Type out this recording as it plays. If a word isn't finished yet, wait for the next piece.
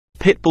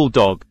Pitbull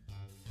Dog.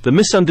 The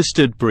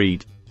misunderstood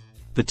breed.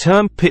 The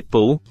term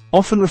Pitbull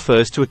often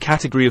refers to a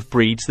category of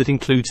breeds that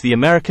includes the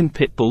American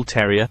Pit Bull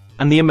Terrier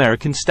and the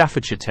American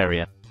Staffordshire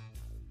Terrier.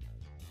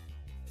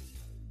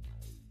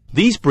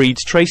 These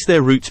breeds trace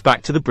their roots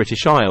back to the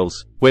British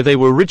Isles, where they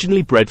were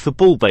originally bred for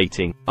bull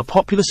baiting, a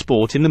popular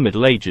sport in the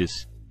Middle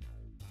Ages.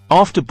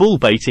 After bull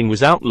baiting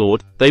was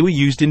outlawed, they were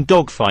used in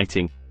dog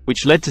fighting,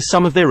 which led to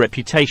some of their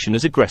reputation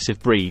as aggressive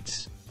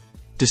breeds.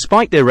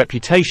 Despite their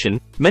reputation,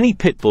 many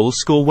pit bulls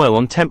score well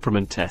on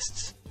temperament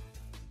tests.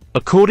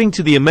 According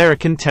to the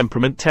American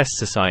Temperament Test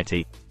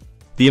Society,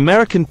 the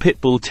American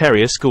Pit Bull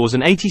Terrier scores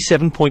an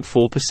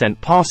 87.4%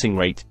 passing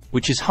rate,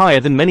 which is higher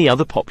than many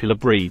other popular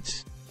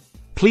breeds.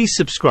 Please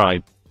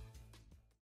subscribe.